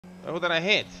Who did I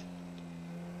hit?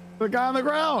 The guy on the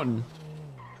ground.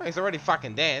 Oh, he's already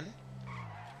fucking dead.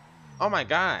 Oh my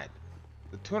god.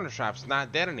 The tuner shop's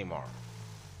not dead anymore.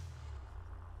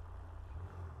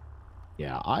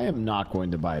 Yeah, I am not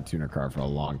going to buy a tuner car for a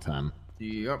long time.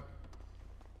 Yep.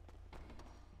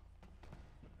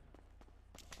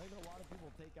 I think a lot of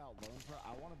people take out loans for.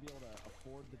 I want to be able to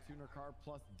afford the tuner car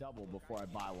plus double before I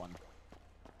buy one.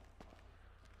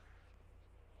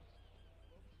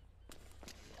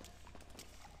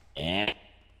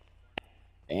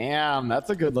 Damn, that's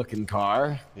a good looking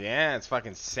car. Yeah, it's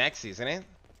fucking sexy, isn't it?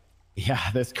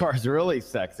 Yeah, this car's really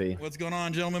sexy. What's going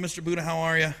on, gentlemen? Mr. Buddha, how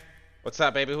are you? What's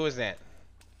up, baby? Who is that?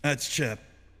 That's Chip.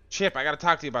 Chip, I gotta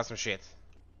talk to you about some shit.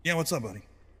 Yeah, what's up, buddy?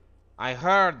 I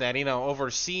heard that,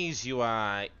 overseas you,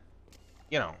 I'll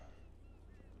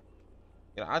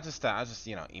just,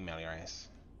 email your ass.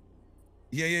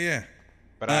 Yeah.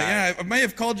 But, yeah, I may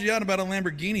have called you out about a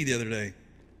Lamborghini the other day.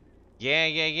 Yeah.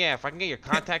 If I can get your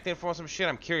contact info or some shit,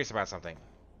 I'm curious about something.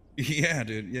 Yeah,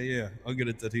 dude. Yeah. I'll get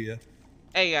it to you.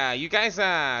 Hey, you guys,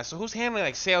 so who's handling,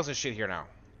 like, sales and shit here now?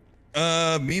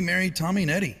 Me, Mary, Tommy,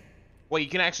 and Eddie. Wait, you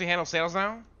can actually handle sales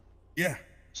now? Yeah.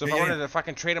 So if I wanted to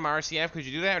fucking trade in my RCF, could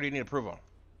you do that, or do you need approval?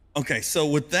 Okay, so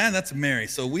with that, that's Mary.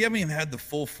 So we haven't even had the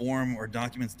full form or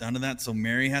documents done to that, so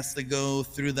Mary has to go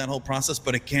through that whole process,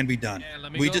 but it can be done. Yeah,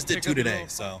 we just did 2 today,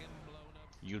 so.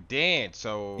 You did?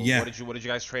 So yeah. What did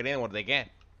you guys trade in? What did they get?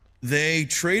 They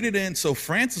traded in, so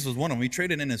Francis was one of them. He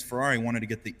traded in his Ferrari, wanted to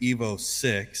get the Evo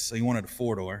 6, so he wanted a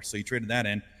 4-door, so he traded that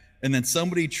in. And then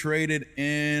somebody traded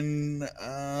in,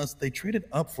 they traded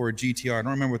up for a GTR. I don't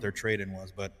remember what their trade-in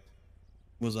was, but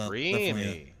it was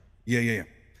really? Yeah.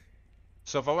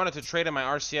 So if I wanted to trade in my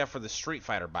RCF for the Street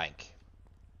Fighter bike,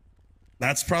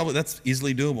 that's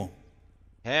easily doable.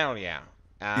 Hell yeah.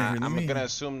 I'm gonna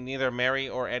assume neither Mary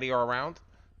or Eddie are around.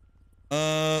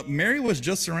 Mary was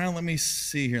just around. Let me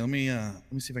see here. Let me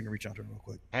see if I can reach out to her real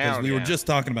quick. Because we were just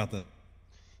talking about that.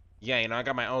 Yeah, I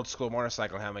got my old school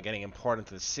motorcycle helmet getting imported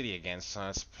to the city again, so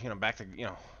it's back to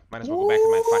might as well go back to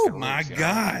my fucking roots. My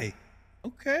guy.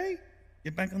 Okay.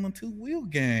 Get back on the 2-wheel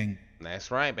gang. That's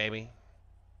right, baby.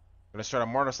 I'm gonna start a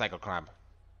motorcycle club.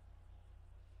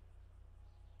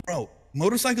 Bro,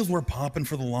 motorcycles were popping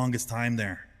for the longest time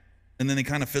there. And then they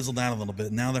kind of fizzled out a little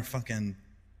bit. Now they're fucking...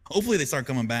 Hopefully they start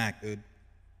coming back, dude.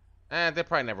 They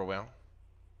probably never will.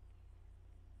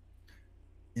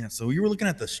 Yeah, so you were looking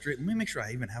at the street. Let me make sure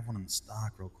I even have one in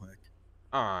stock real quick.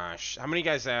 How many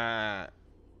guys have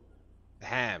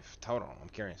total? I'm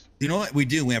curious. You know what? We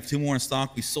do. We have 2 more in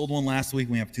stock. We sold one last week.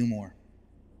 We have 2 more.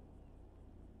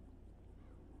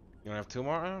 You don't have 2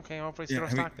 more? Oh, okay, hopefully it's still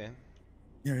in stock then.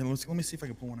 Yeah, let me see if I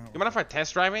can pull one out. You mind if I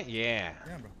test drive it? Yeah.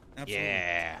 Yeah, bro. Absolutely.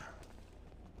 Yeah.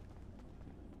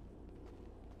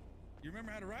 You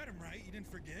remember how to ride them, right? You didn't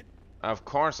forget? Of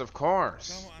course. Come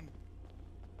on.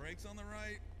 Brakes on the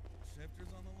right.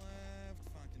 Shifters on the left.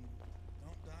 Fucking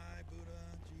don't die, Buddha.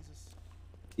 Jesus.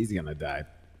 He's gonna die.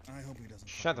 I hope he doesn't.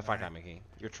 Shut the fuck up, Mickey.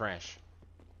 You're trash.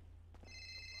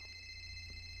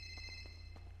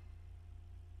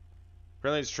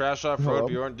 Apparently it's trash off-road,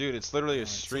 Bjorn. Dude, it's literally a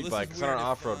street bike. It's not an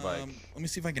off-road bike. Let me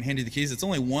see if I can hand you the keys. It's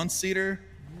only 1-seater,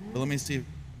 but let me see.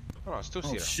 Oh, it's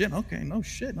 2-seater. Oh, shit. Okay, no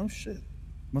shit.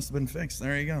 Must have been fixed.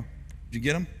 There you go. Did you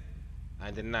get him?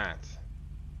 I did not.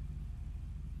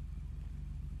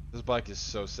 This bike is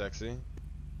so sexy.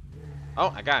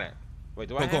 Oh, I got it. Wait,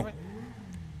 do I have it?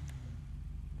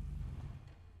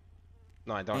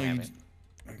 No, I don't have it.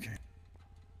 Okay.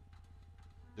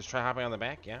 Just try hopping on the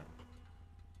back, yeah?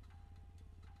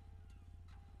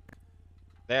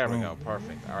 There we go.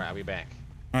 Perfect. All right, I'll be back.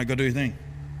 All right, go do your thing.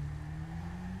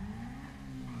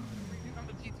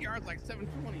 The GTR is like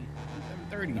 720,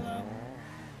 730.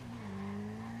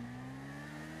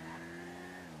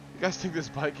 You guys think this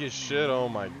bike is shit? Oh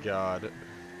my god.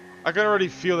 I can already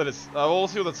feel that it's... we'll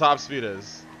see what the top speed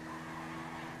is.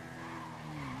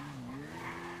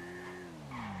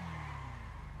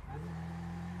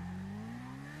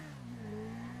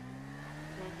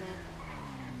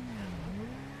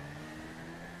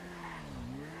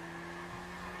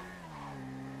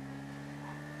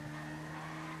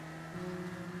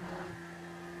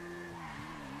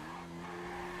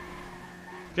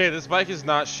 Okay, this bike is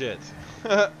not shit.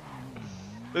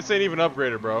 This ain't even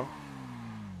upgraded, bro.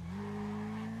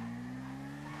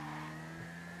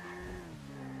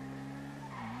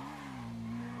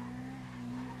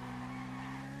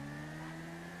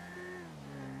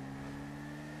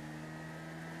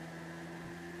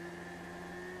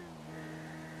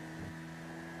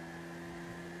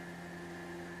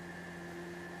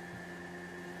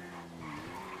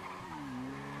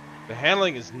 The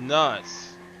handling is nuts.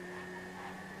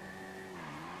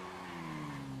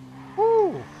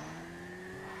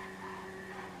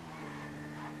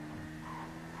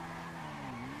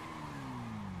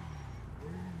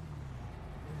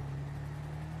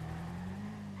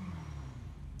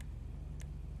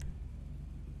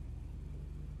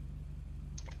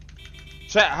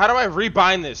 Chat, how do I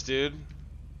rebind this, dude?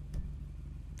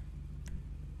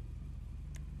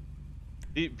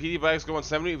 PD bikes going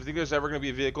 70. If you think there's ever going to be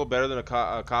a vehicle better than a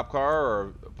cop car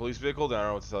or a police vehicle, then I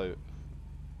don't know what to tell you.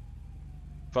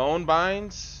 Phone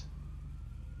binds?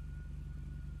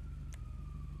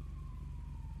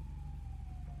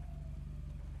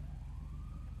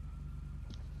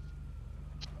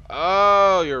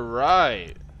 Oh, you're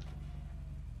right.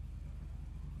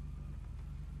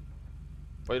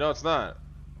 Wait, no, it's not.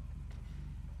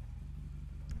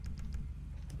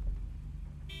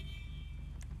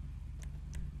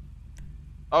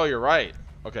 Oh, you're right.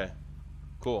 Okay.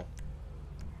 Cool.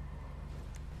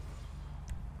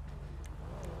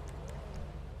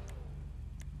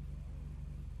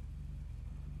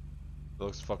 It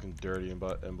looks fucking dirty and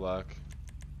black.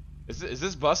 Is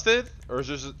this busted, or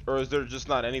is there just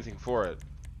not anything for it?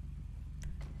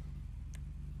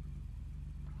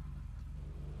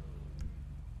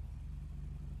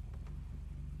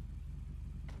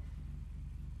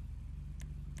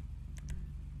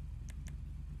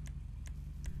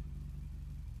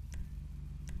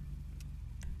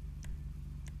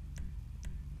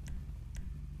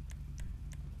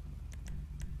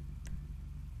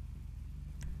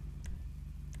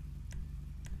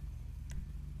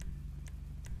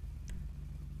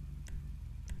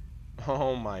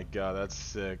 Oh my god, that's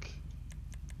sick.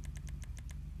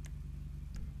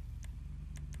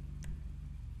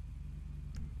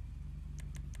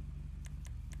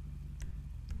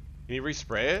 Can you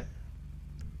respray it?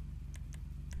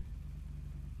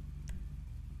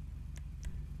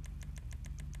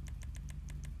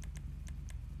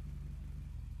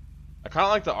 I kind of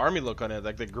like the army look on it,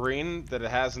 like the green that it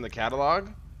has in the catalog.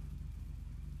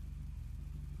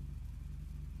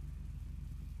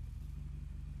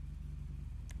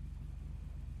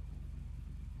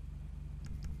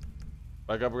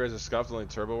 Bike upgrades are scuffed, only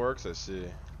turbo works. I see.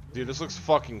 Dude, this looks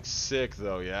fucking sick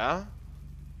though, yeah?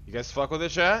 You guys fuck with it,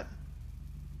 chat?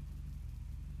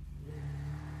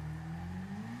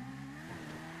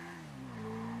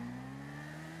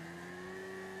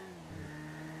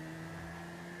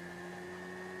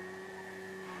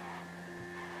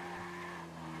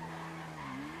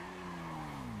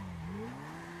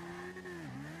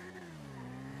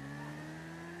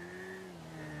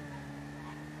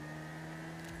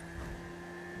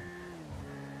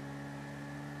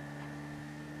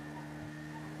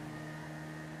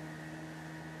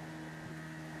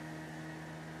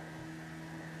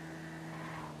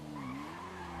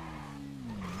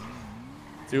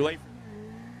 Too late.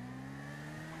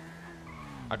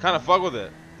 I kind of fuck with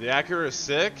it. The Acura is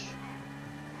sick.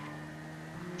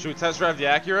 Should we test drive the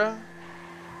Acura?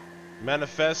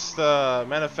 Manifest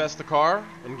the car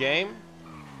in game.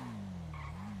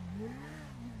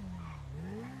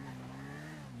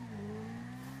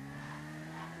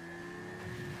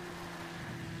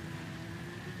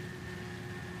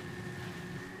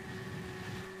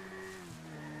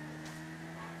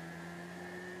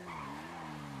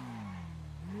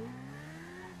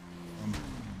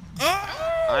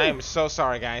 I am so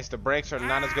sorry, guys. The brakes are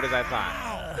not as good as I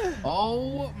thought.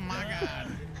 Oh my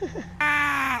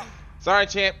god. Sorry,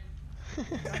 champ.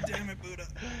 God damn it, Buddha.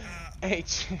 Hey,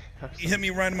 Chip. You hit me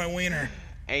right in my wiener.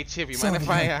 Hey, Chip, you Son mind of if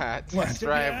a I What? test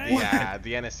drive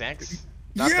the NSX?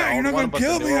 Not the Yeah, old you're not one, gonna but the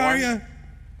kill me, newer are one? you?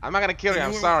 I'm not gonna kill you.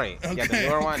 I'm sorry. Yeah, the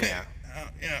newer one, yeah.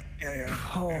 Yeah.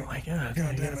 Oh my god.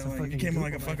 God damn it, like, you came in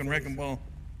like a fucking wrecking ball.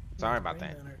 Sorry about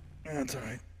that. That's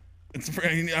alright.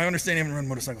 I understand you haven't run a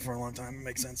motorcycle for a long time. It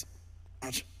makes sense.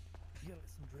 Ouch. You got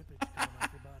some drippage coming off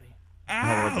your body.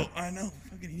 Ow! I know.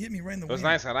 Fucking hit me right in the It was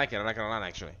wiener. nice. I like it. I like it a lot,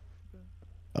 actually.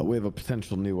 We have a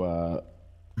potential new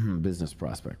business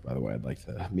prospect, by the way. I'd like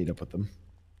to meet up with them.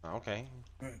 Okay.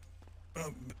 Uh,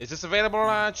 Is this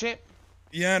available, Chip?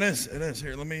 yeah, it is. It is.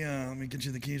 Here, let me get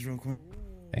you the keys real quick.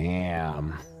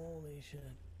 Damn. Holy shit.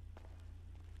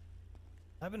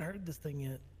 I haven't heard this thing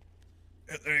yet.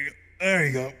 There you go. There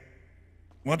you go.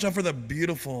 Watch out for the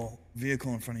beautiful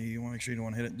vehicle in front of you. You want to make sure you don't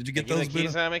want to hit it. Did you get Give me those, the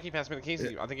keys, Buddha? Mickey? Pass me the keys.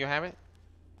 I think you have it.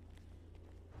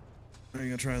 There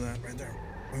you go. Try that right there.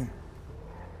 Boom.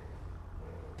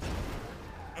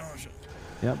 Oh shit.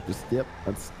 Yep. Yep.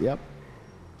 That's yep.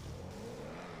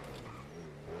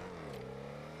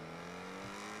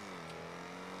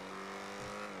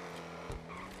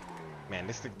 Man,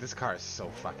 this car is so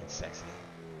fucking sexy.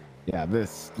 Yeah.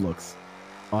 This looks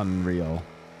unreal.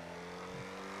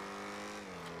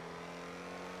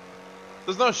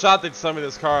 There's no shot they'd sell me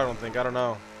this car, I don't think. I don't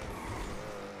know.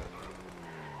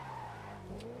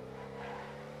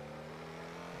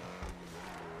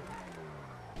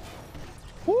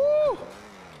 Woo!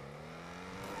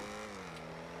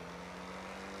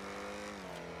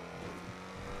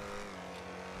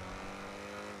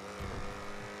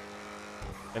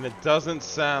 And it doesn't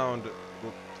sound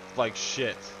like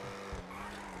shit.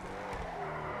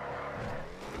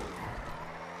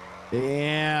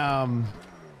 Damn.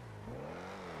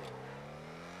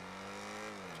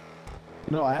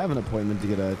 No, I have an appointment to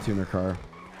get a tuner car.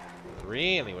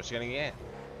 Really? What you gonna get?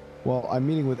 Well, I'm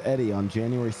meeting with Eddie on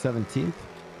January 17th.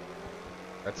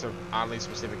 That's an oddly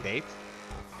specific date.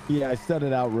 Yeah, I set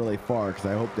it out really far because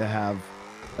I hope to have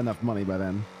enough money by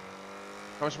then.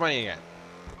 How much money you got?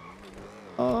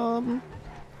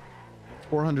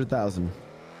 400,000.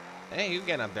 Hey, you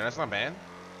getting up there? That's not bad.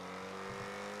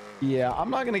 Yeah, I'm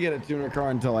not gonna get a tuner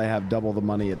car until I have double the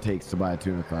money it takes to buy a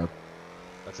tuner car.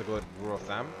 That's a good rule of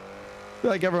thumb. I feel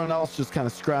like everyone else just kind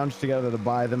of scrounged together to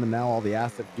buy them, and now all the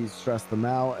asset fees stress them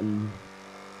out and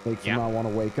makes them not want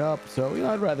to wake up. So, you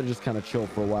know, I'd rather just kind of chill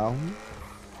for a while.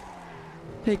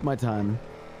 Take my time.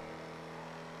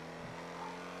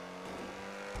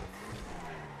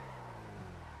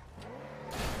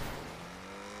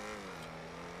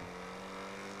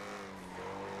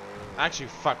 I actually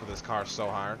fuck with this car so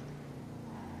hard.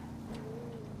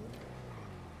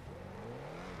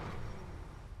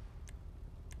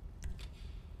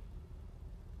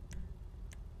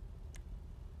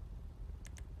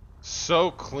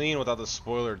 So clean without the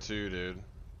spoiler too, dude.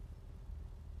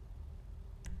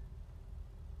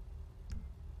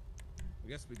 I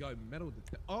guess we go metal.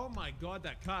 Oh my god,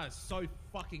 that car is so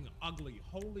fucking ugly.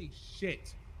 Holy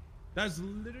shit. That's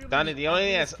literally. Donnie, the only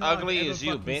thing that's ugly ever is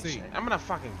you, fucking bitch. seen. I'm gonna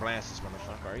fucking blast this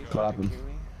motherfucker. Are you What fucking happened? kidding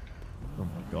me? Oh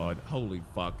my god. Holy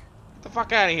fuck. Get the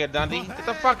fuck out of here, Dundee. Get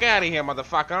the fuck out of here,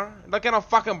 motherfucker. Look at him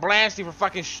fucking blast you for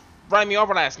fucking running me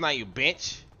over last night, you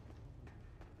bitch.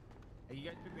 Hey, you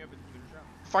guys pick me up at the tuner shop?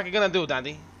 What the fuck you gonna do,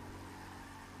 Dundee?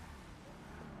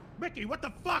 Mickey, what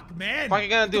the fuck, man? What you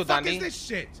gonna do, What the fuck Dundee? is this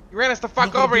shit? You ran us the fuck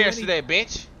Not gonna over do yesterday,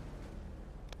 bitch.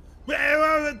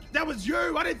 Well, that was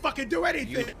you. I didn't fucking do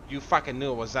anything. You fucking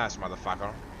knew it was us,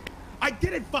 motherfucker. I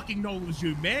didn't fucking know it was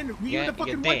you, man. Were you Yeah, in the you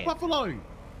fucking did. White Buffalo?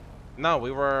 No,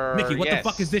 we were. Mickey, what yes. the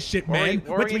fuck is this shit, Were we- man?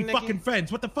 were We're we to be in, Nicky? fucking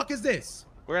friends. What the fuck is this?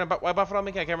 We're in a White Buffalo,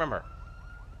 Mickey? I can't remember.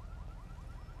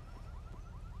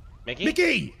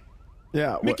 Mickey?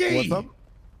 Yeah, Mickey! what's up?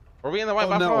 Were we in the White Oh,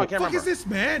 Buffalo? no. I What the can't fuck remember. is this,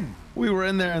 man? We were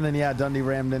in there, and then yeah, Dundee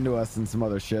rammed into us and some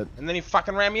other shit. And then he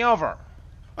fucking ran me over.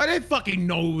 I didn't fucking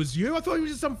know it was you. I thought you were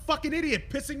just some fucking idiot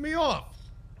pissing me off.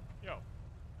 Yo.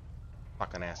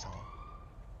 Fucking asshole.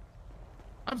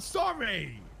 I'm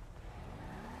sorry.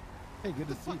 Hey, good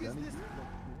to What see the you, fuck is Dundee. this?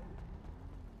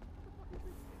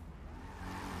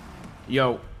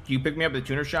 Yo, can you pick me up at the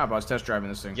tuner shop? I was test driving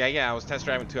this thing. Yeah, I was test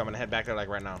driving too. I'm gonna head back there like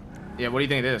right now. Yeah, what do you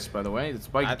think of this, by the way? It's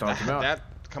bike you talked about.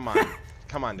 Come on.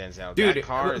 Come on, Denzel. Dude, that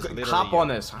car is literally... hop on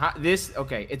this. This,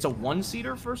 okay, it's a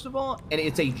one-seater, first of all, and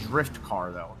it's a drift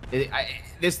car, though.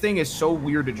 This thing is so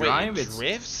weird to drive. Wait, it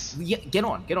drifts? Yeah, get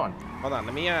on. Hold on,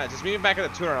 let me, just meet me back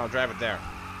at the tuner and I'll drive it there.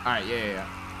 All right, yeah.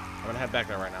 I'm gonna head back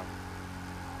there right now.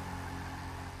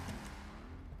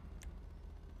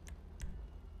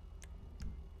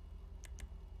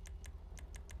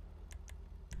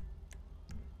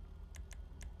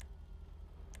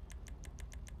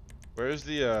 Where's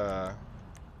the,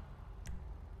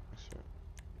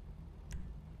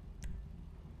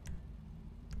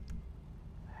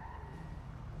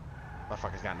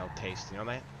 Motherfucker's got no taste, you know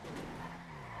that?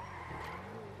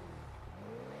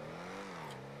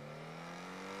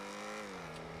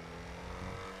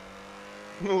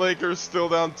 The Lakers still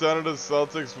down 10 to the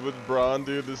Celtics with Braun,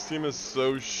 dude. This team is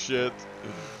so shit.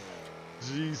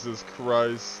 Jesus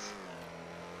Christ.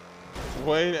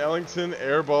 Wayne Ellington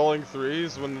airballing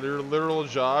threes when your literal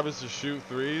job is to shoot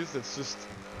threes. It's just,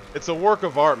 it's a work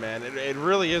of art, man. It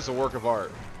really is a work of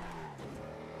art.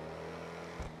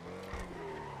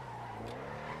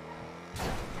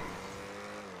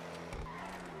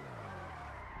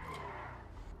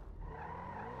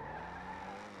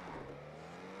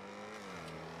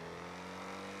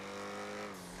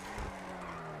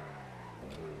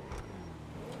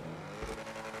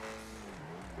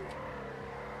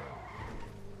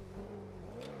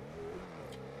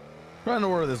 Trying to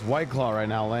order this White Claw right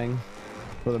now, Lang,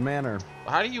 for the manor.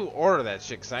 How do you order that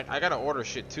shit? Cause I gotta order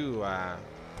shit too.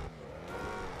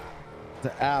 It's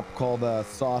an app called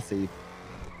Saucy.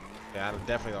 Yeah, I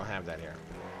definitely don't have that here.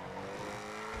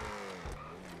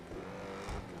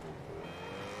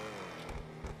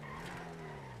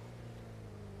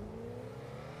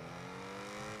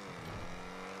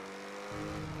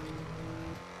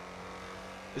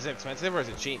 Is it expensive or is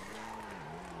it cheap?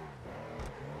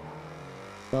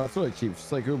 No, it's really cheap,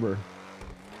 just like Uber.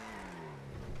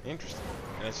 Interesting.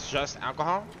 And it's just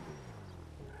alcohol?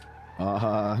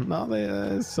 No,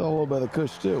 they sell a little bit of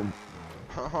kush too.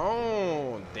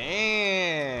 Oh,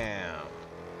 damn.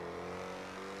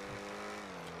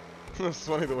 It's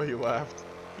funny the way you laughed.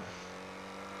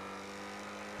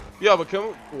 Yeah, but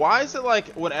why is it like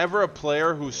whenever a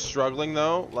player who's struggling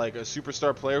though, like a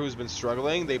superstar player who's been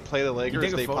struggling, they play the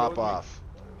Lakers, they pop off?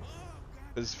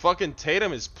 Because fucking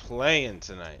Tatum is playing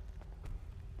tonight.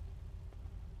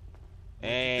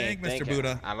 Hey, thank Mr.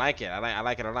 Buddha. I like it. I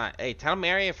like it a lot. Hey, tell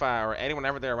Mary if or anyone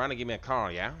ever there around to give me a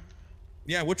call, yeah?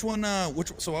 Yeah, which one?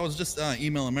 So I was just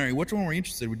emailing Mary. Which one were you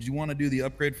interested? Would you want to do the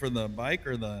upgrade for the bike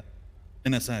or the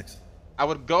NSX? I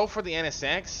would go for the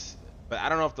NSX, but I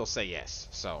don't know if they'll say yes.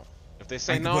 So if they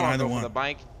say no, put I'll either go one. for the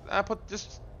bike.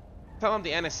 Just tell them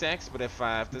the NSX. But if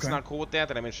it's not cool with that,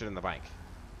 then I'm interested in the bike.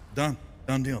 Done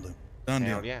deal, dude. Done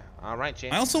deal. Hell yeah. All right, Jay.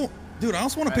 I also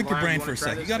want to pick your brain for a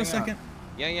sec. You got a second?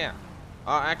 Yeah.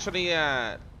 Actually,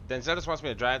 Denzel just wants me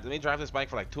to drive. Let me drive this bike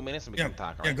for like 2 minutes and we can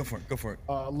talk. Yeah, go for it.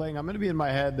 Ling, I'm gonna be in my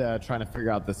head trying to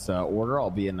figure out this order. I'll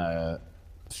be in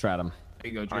Stratum.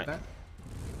 There you go, Right. that.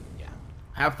 Yeah.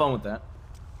 Have fun with that.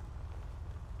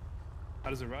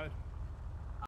 How does it ride?